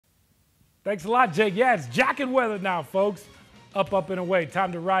Thanks a lot, Jake. Yeah, it's jacket weather now, folks. Up, and away.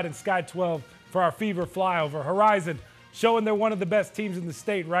 Time to ride in Sky 12 for our Fever Flyover. Horizon showing they're one of the best teams in the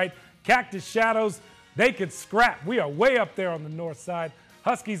state, right? Cactus Shadows, they could scrap. We are way up there on the north side.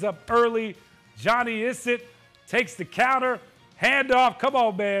 Huskies up early. Johnny Issett takes the counter. Handoff. Come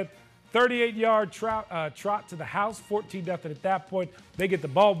on, man. 38-yard trot to the house. 14-0 at that point. They get the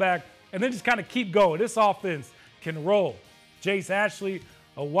ball back and then just kind of keep going. This offense can roll. Jace Ashley,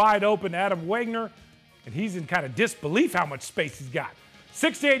 a wide open Adam Wagner, and he's in kind of disbelief how much space he's got.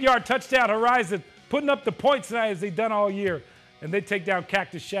 68-yard touchdown. Horizon putting up the points tonight as they've done all year, and they take down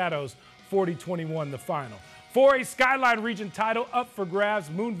Cactus Shadows 40-21 the final. 4A Skyline Region title up for grabs.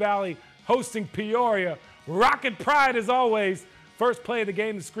 Moon Valley hosting Peoria. Rocket Pride as always. First play of the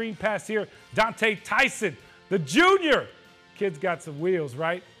game, the screen pass here. Dante Tyson, the junior. Kid's got some wheels,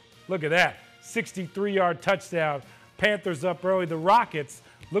 right? Look at that. 63-yard touchdown. Panthers up early. The Rockets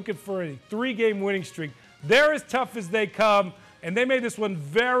looking for a 3-game winning streak. They're as tough as they come, and they made this one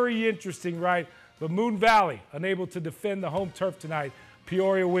very interesting, right? But Moon Valley unable to defend the home turf tonight.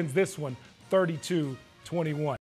 Peoria wins this one 32-21.